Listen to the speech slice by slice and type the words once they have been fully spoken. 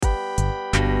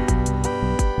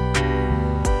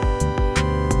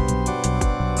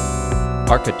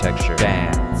Architecture.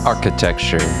 Dance.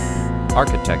 Architecture.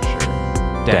 Architecture.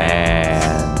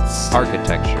 Dance.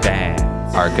 Architecture.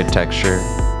 Dance. Architecture.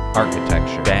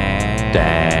 Architecture. Dance.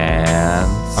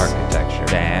 Dance. Architecture.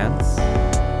 Dance.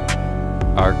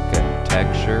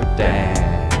 Architecture.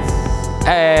 Dance.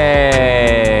 Hey!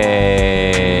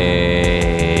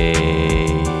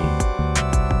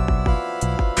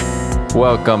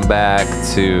 Welcome back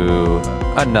to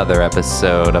another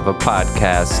episode of a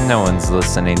podcast no one's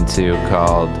listening to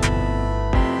called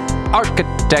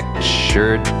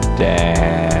Architecture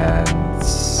Dance.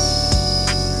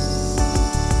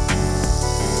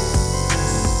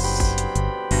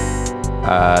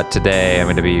 Today I'm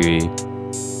going to be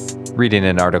reading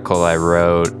an article I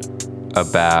wrote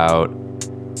about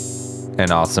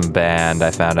an awesome band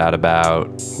I found out about,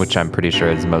 which I'm pretty sure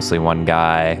is mostly one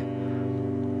guy,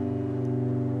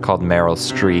 called Meryl,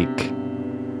 Streek.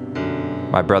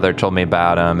 My brother told me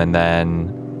about him, and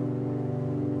then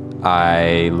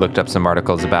I looked up some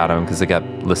articles about him because I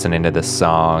kept listening to this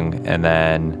song, and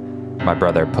then my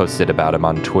brother posted about him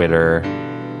on Twitter,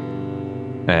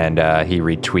 and he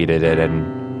retweeted it,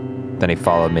 and then he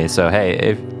followed me. So hey,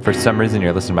 if for some reason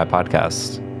you're listening to my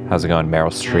podcast, how's it going?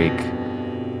 Meryl, Streek.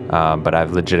 But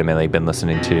I've legitimately been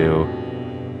listening to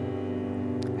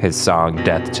his song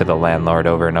Death to the Landlord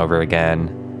over and over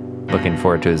again. Looking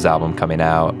forward to his album coming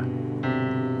out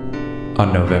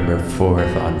on November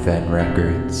 4th on Ven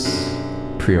Records.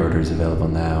 Pre-orders available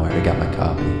now. I already got my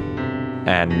copy.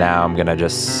 And now I'm gonna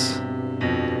just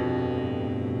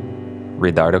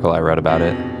read the article I wrote about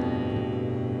it.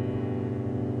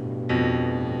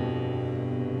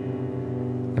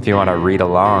 If you want to read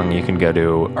along, you can go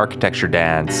to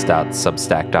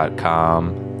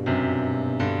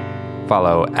architecturedance.substack.com.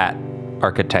 Follow at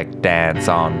architectdance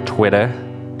on Twitter.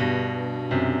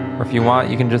 Or if you want,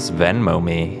 you can just Venmo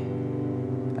me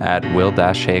at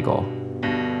Will-Hagel.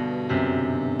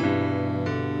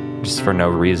 Just for no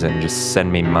reason, just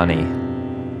send me money.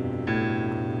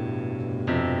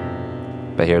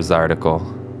 But here's the article.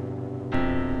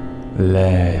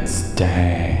 Let's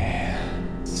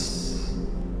dance.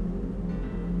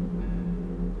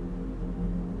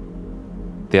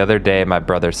 The other day, my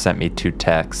brother sent me 2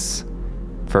 texts.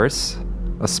 First,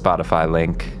 a Spotify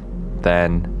link.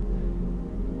 Then,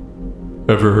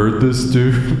 ever heard this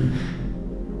dude?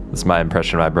 That's my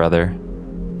impression of my brother.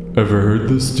 Ever heard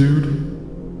this dude?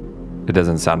 It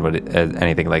doesn't sound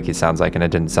anything like he sounds like, and it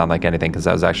didn't sound like anything because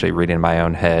I was actually reading in my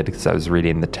own head because I was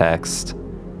reading the text.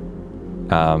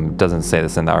 Doesn't say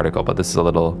this in the article, but this is a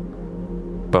little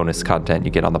bonus content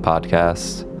you get on the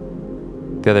podcast.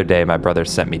 The other day, my brother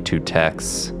sent me 2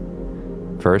 texts.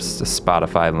 First, a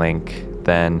Spotify link.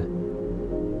 Then,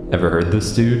 ever heard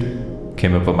this dude?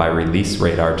 Came up on my release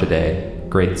radar today.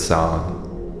 Great song.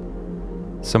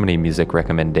 So many music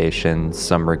recommendations,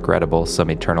 some regrettable, some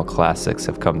eternal classics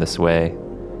have come this way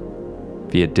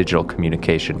via digital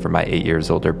communication from my 8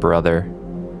 years older brother.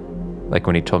 Like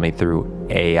when he told me through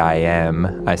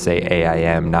AIM, I say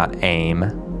AIM, not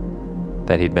AIM,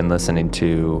 that he'd been listening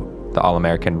to the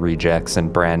All-American Rejects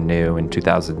and Brand New in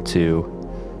 2002,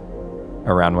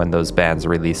 around when those bands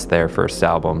released their first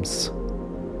albums.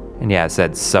 And yeah, it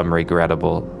said some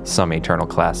regrettable, some eternal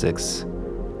classics.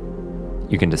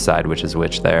 You can decide which is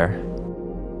which there.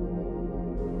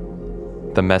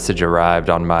 The message arrived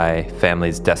on my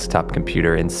family's desktop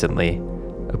computer instantly.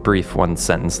 A brief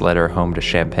 1-sentence letter home to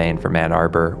Champaign from Ann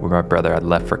Arbor, where my brother had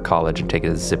left for college and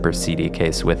taken his zipper CD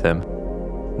case with him.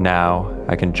 Now,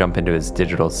 I can jump into his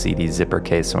digital CD zipper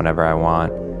case whenever I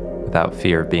want, without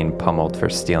fear of being pummeled for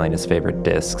stealing his favorite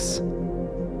discs.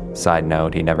 Side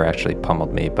note, he never actually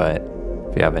pummeled me, but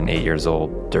if you have an 8 years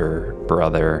older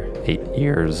brother,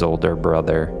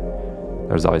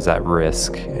 there's always that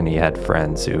risk, and he had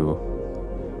friends who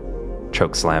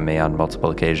chokeslammed me on multiple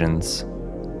occasions.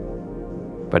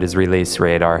 But his release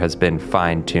radar has been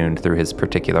fine-tuned through his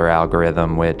particular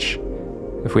algorithm, which,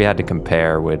 if we had to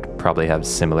compare, would probably have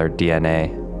similar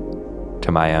DNA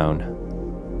to my own.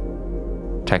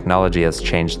 Technology has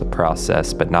changed the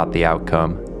process, but not the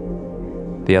outcome.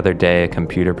 The other day, a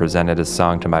computer presented a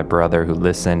song to my brother who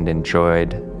listened,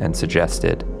 enjoyed, and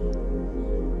suggested.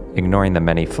 Ignoring the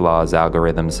many flaws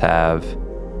algorithms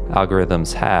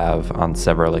have, on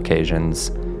several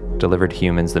occasions, delivered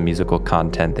humans the musical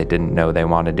content they didn't know they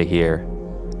wanted to hear.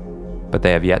 But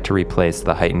they have yet to replace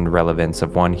the heightened relevance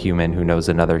of one human who knows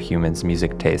another human's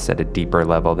music taste at a deeper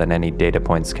level than any data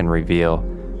points can reveal,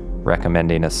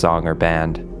 recommending a song or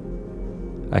band.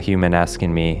 A human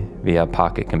asking me, via a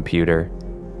pocket computer,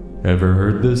 ever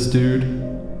heard this dude?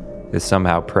 Is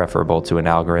somehow preferable to an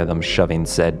algorithm shoving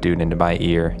said dude into my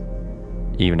ear.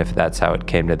 even if that's how it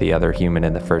came to the other human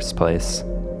in the first place.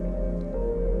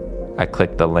 I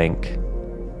clicked the link,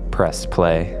 pressed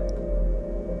play.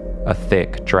 A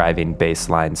thick, driving bass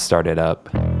line started up.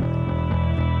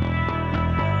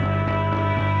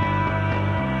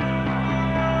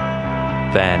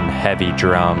 Then heavy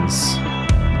drums.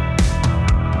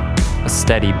 A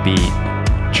steady beat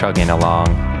chugging along.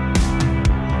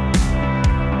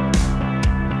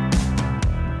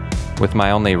 With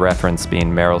my only reference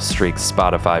being Meryl Streek's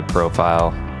Spotify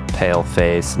profile, pale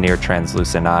face, near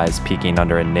translucent eyes peeking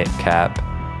under a knit cap,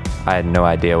 I had no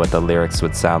idea what the lyrics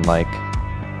would sound like.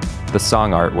 The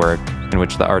song artwork, in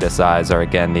which the artist's eyes are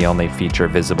again the only feature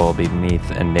visible beneath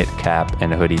a knit cap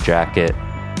and hoodie jacket,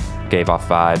 gave off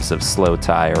vibes of slow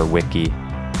tie or wiki.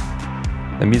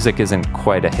 The music isn't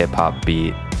quite a hip-hop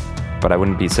beat, but I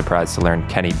wouldn't be surprised to learn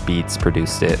Kenny Beats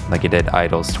produced it like he did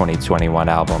Idol's 2021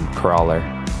 album, Crawler.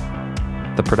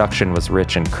 The production was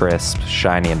rich and crisp,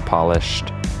 shiny and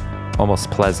polished,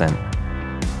 almost pleasant.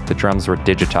 The drums were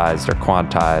digitized or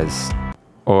quantized,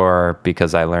 or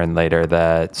because I learned later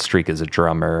that Streek is a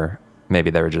drummer, maybe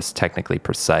they were just technically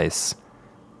precise,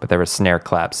 but there were snare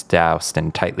claps doused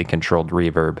in tightly controlled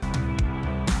reverb.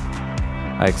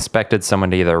 I expected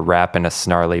someone to either rap in a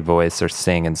snarly voice or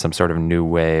sing in some sort of new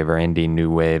wave or indie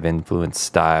new wave influenced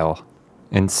style.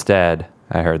 Instead,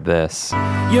 I heard this.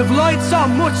 You've lied so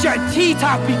much your teeth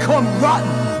have become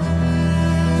rotten,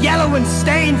 yellow and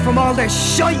stained from all the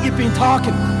shite you've been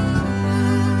talking.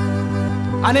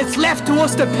 And it's left to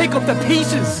us to pick up the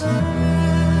pieces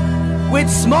with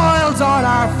smiles on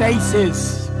our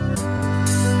faces.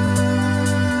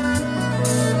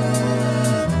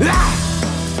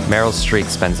 Meryl Streek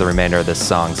spends the remainder of this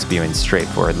song spewing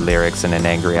straightforward lyrics in an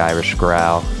angry Irish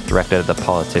growl directed at the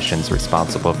politicians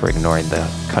responsible for ignoring the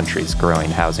country's growing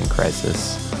housing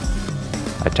crisis.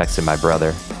 I texted my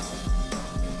brother.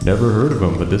 Never heard of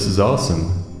him, but this is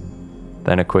awesome.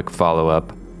 Then a quick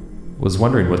follow-up. Was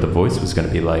wondering what the voice was going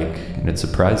to be like, and it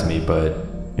surprised me, but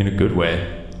in a good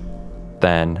way.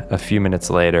 Then, a few minutes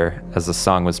later, as the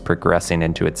song was progressing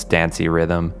into its dancey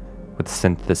rhythm, with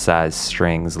synthesized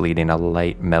strings leading a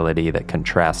light melody that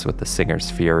contrasts with the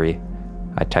singer's fury,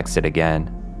 I texted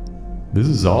again. This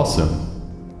is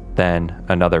awesome. Then,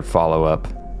 another follow-up.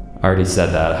 I already said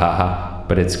that, haha,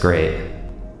 but it's great.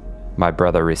 My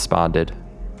brother responded.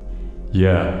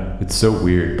 Yeah, it's so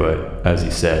weird, but as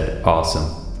you said, awesome.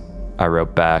 I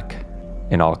wrote back,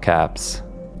 in all caps.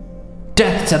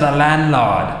 Death to the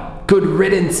landlord. Good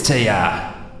riddance to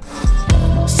ya.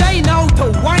 Say no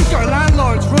to wanker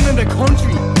landlords running the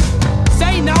country.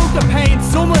 Say no to paying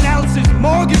someone else's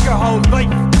mortgage your whole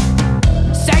life.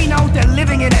 Say no to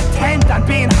living in a tent and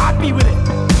being happy with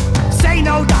it. Say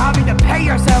no to having to pay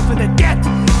yourself in the debt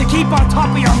to keep on top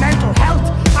of your mental health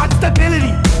and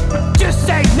stability. Just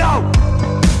say no.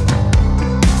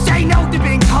 Say no to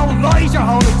being told lies your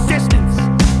whole existence.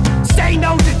 Say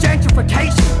no to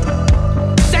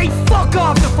gentrification. Say fuck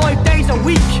off to 5 days a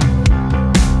week.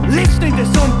 Listening to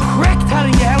some prick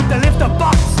telling you how to lift a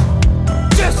box.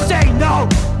 Just say no.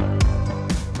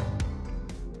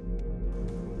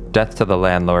 Death to the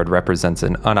Landlord represents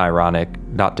an unironic,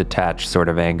 not detached sort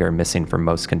of anger missing from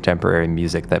most contemporary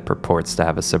music that purports to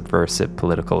have a subversive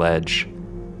political edge.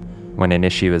 When an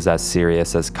issue is as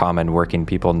serious as common working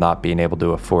people not being able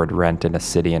to afford rent in a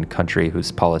city and country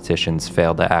whose politicians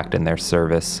fail to act in their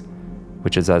service,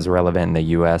 which is as relevant in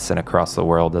the US and across the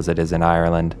world as it is in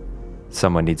Ireland,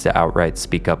 someone needs to outright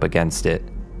speak up against it.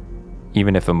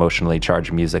 Even if emotionally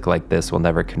charged music like this will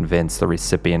never convince the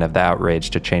recipient of the outrage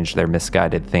to change their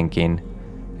misguided thinking,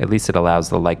 at least it allows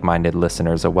the like-minded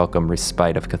listeners a welcome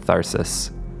respite of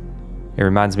catharsis. It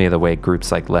reminds me of the way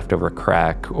groups like Leftover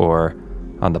Crack or,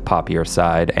 on the poppier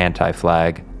side,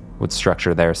 Anti-Flag would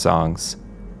structure their songs.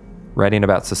 Writing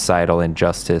about societal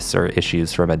injustice or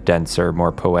issues from a denser,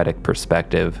 more poetic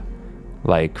perspective,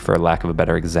 like, for lack of a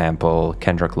better example,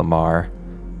 Kendrick Lamar,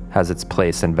 has its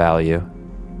place and value.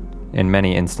 In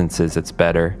many instances, it's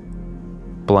better.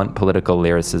 Blunt political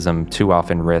lyricism too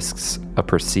often risks a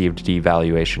perceived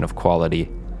devaluation of quality,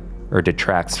 or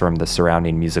detracts from the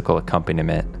surrounding musical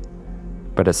accompaniment.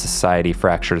 But as society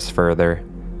fractures further,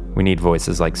 we need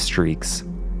voices like Streek's,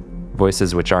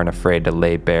 voices which aren't afraid to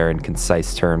lay bare in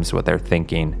concise terms what they're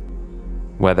thinking,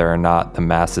 whether or not the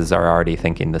masses are already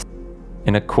thinking this.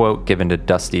 In a quote given to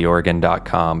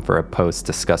DustyOrgan.com for a post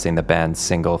discussing the band's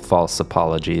single False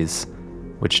Apologies,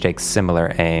 which takes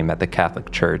similar aim at the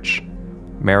Catholic Church,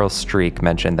 Meryl Streek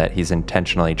mentioned that he's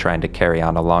intentionally trying to carry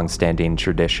on a long-standing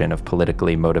tradition of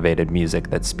politically motivated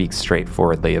music that speaks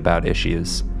straightforwardly about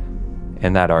issues.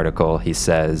 In that article, he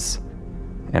says,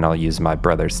 and I'll use my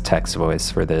brother's text voice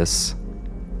for this,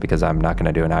 because I'm not going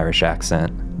to do an Irish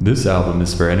accent. This album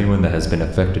is for anyone that has been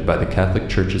affected by the Catholic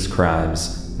Church's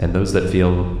crimes, and those that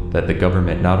feel that the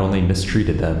government not only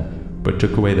mistreated them, but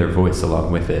took away their voice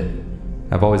along with it.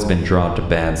 I've always been drawn to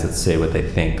bands that say what they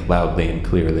think loudly and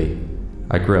clearly.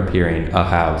 I grew up hearing A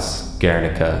House,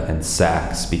 Guernica, and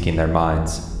Sack speaking their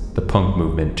minds, the punk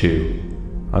movement too.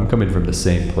 I'm coming from the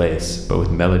same place, but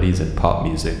with melodies and pop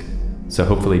music, so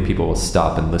hopefully people will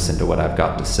stop and listen to what I've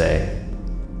got to say.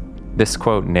 This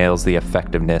quote nails the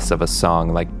effectiveness of a song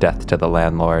like Death to the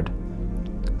Landlord.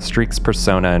 Streek's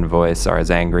persona and voice are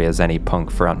as angry as any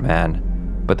punk frontman,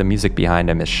 but the music behind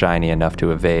him is shiny enough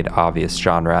to evade obvious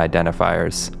genre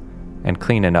identifiers, and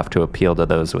clean enough to appeal to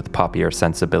those with poppier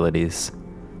sensibilities.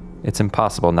 It's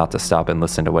impossible not to stop and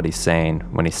listen to what he's saying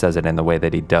when he says it in the way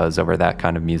that he does over that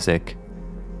kind of music.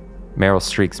 Meryl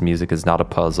Streek's music is not a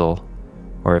puzzle,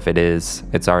 or if it is,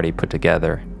 it's already put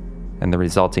together, and the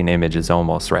resulting image is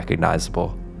almost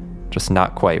recognizable, just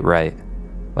not quite right,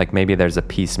 like maybe there's a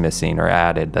piece missing or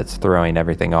added that's throwing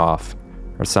everything off,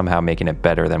 or somehow making it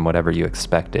better than whatever you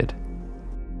expected.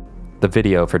 The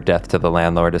video for Death to the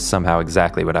Landlord is somehow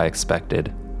exactly what I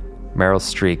expected. Meryl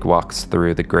Streek walks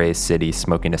through the gray city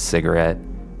smoking a cigarette,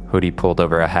 hoodie pulled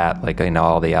over a hat like in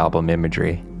all the album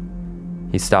imagery.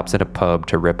 He stops at a pub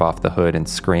to rip off the hood and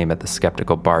scream at the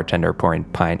skeptical bartender pouring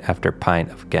pint after pint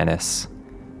of Guinness.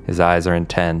 His eyes are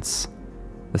intense.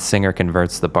 The singer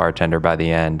converts the bartender by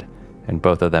the end, and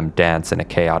both of them dance in a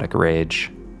chaotic rage.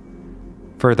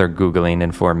 Further Googling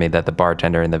informed me that the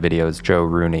bartender in the video is Joe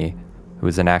Rooney, who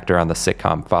was an actor on the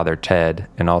sitcom Father Ted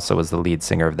and also was the lead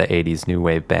singer of the 80s new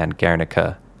wave band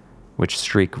Guernica, which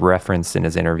Streek referenced in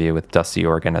his interview with Dusty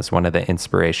Organ as one of the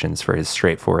inspirations for his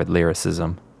straightforward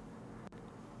lyricism.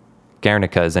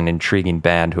 Guernica is an intriguing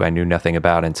band who I knew nothing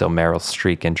about until Meryl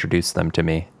Streek introduced them to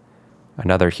me.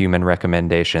 Another human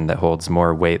recommendation that holds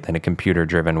more weight than a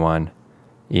computer-driven one,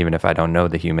 even if I don't know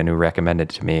the human who recommended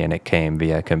it to me and it came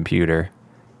via a computer,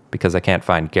 because I can't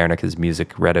find Guernica's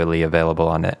music readily available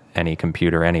on any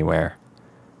computer anywhere.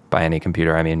 By any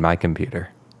computer, I mean my computer.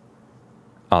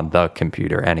 On the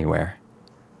computer anywhere.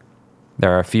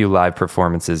 There are a few live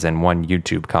performances and one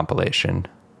YouTube compilation.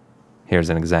 Here's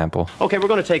an example. Okay, we're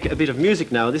going to take a bit of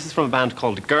music now. This is from a band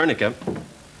called Guernica.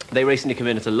 They recently came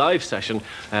in. It's a live session.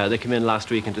 They came in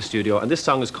last week into the studio, and this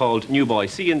song is called New Boy.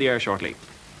 See you in the air shortly.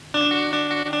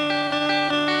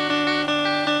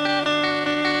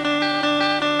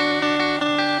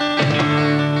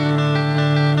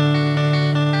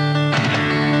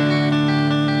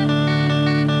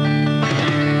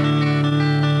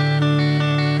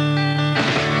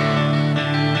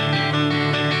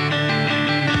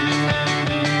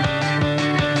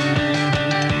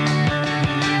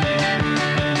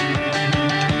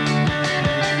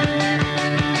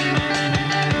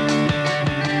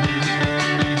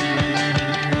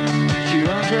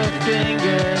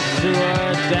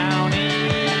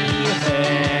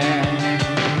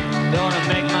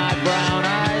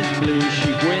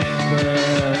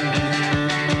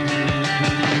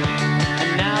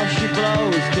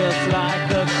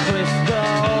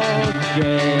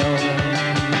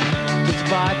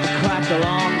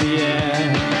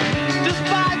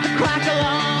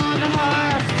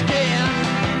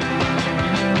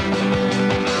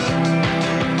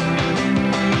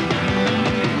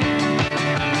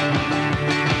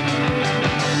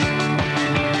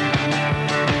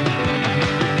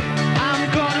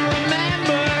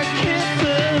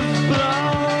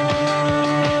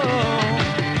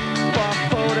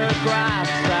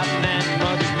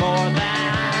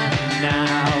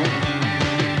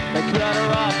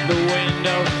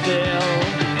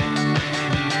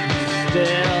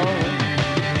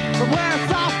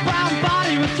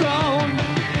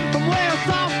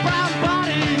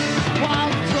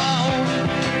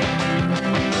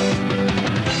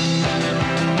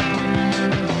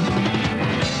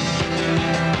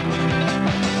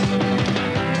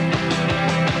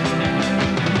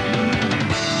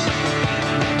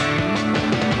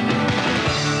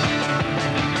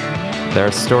 There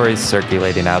are stories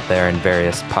circulating out there in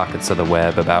various pockets of the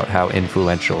web about how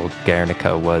influential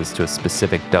Guernica was to a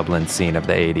specific Dublin scene of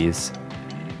the 80s,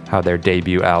 how their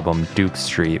debut album Duke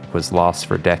Street was lost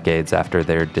for decades after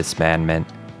their disbandment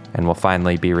and will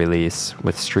finally be released,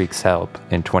 with Streek's help,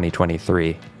 in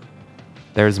 2023.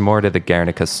 There's more to the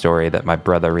Guernica story that my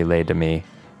brother relayed to me,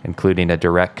 including a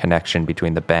direct connection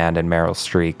between the band and Meryl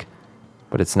Streek,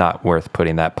 but it's not worth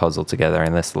putting that puzzle together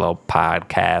in this little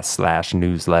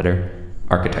podcast/newsletter.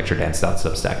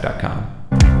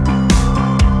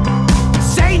 architecturedance.substack.com.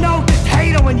 Say no to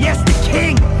Tato and yes to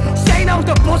King. Say no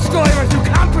to bus drivers who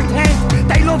can't pretend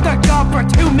they love their job for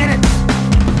 2 minutes.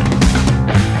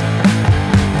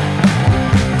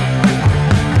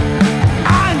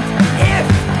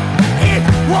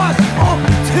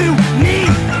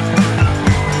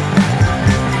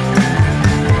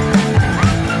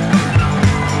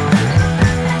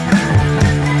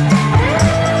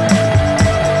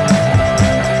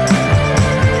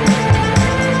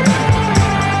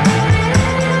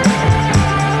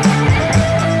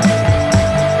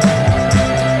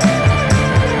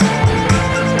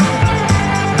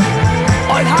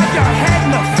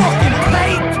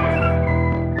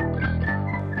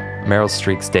 Meryl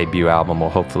Streek's debut album will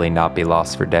hopefully not be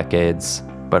lost for decades,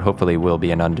 but hopefully will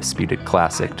be an undisputed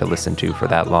classic to listen to for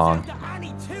that long.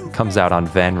 It comes out on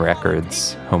Ven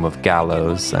Records, home of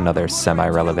Gallows, another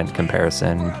semi-relevant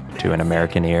comparison to an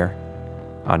American ear,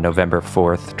 on November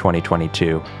 4th,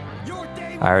 2022.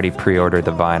 I already pre-ordered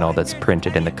the vinyl that's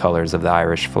printed in the colors of the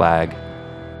Irish flag.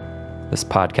 This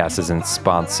podcast isn't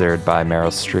sponsored by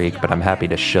Meryl Streek, but I'm happy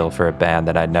to shill for a band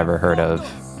that I'd never heard of,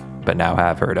 but now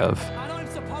have heard of.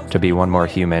 To be one more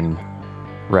human,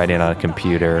 writing on a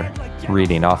computer,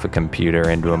 reading off a computer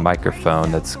into a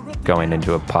microphone that's going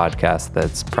into a podcast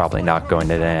that's probably not going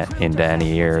into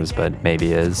any ears, but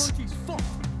maybe is,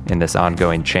 in this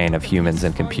ongoing chain of humans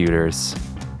and computers,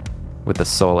 with the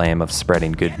sole aim of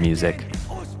spreading good music,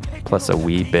 plus a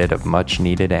wee bit of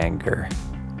much-needed anger.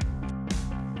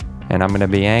 And I'm going to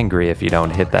be angry if you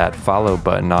don't hit that follow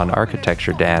button on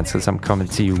Architecture Dance, because I'm coming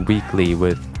to you weekly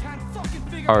with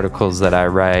articles that I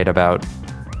write about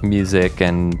music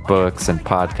and books and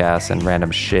podcasts and random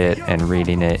shit and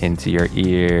reading it into your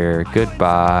ear.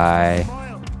 Goodbye.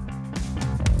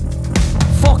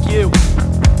 Fuck you.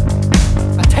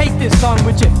 I take this song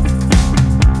with you.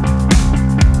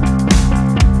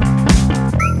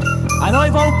 And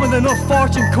I've opened enough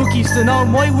fortune cookies to know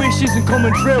my wish isn't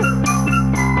coming true.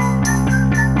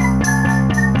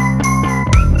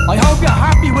 I hope you're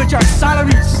happy with your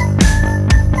salaries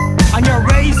and your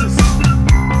raises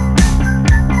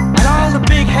and all the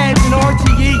big heads in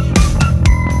RTE,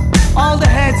 all the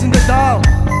heads in the doll.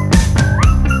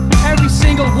 Every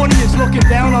single one of you's looking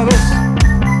down on us.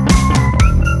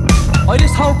 I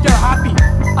just hope you're happy,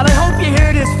 and I hope you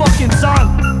hear this fucking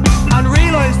song and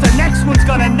realise the next one's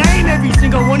gonna name every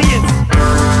single one of you.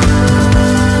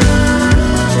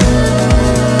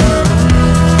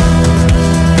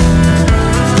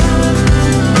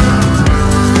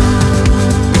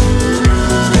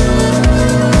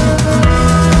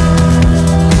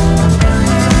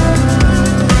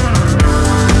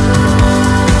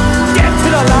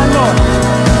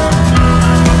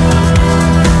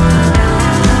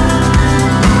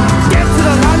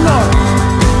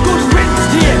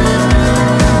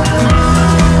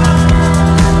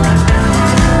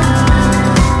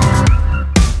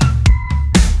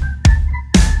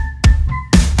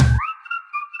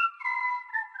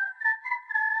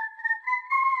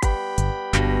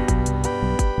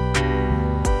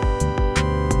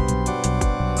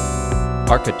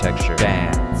 Architecture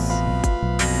Dance.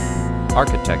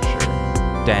 Architecture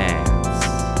Dance.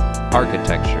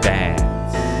 Architecture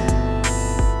Dance.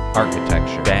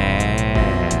 Architecture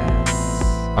Dance.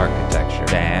 Architecture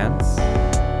Dance.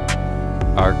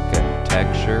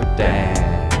 Architecture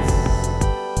Dance.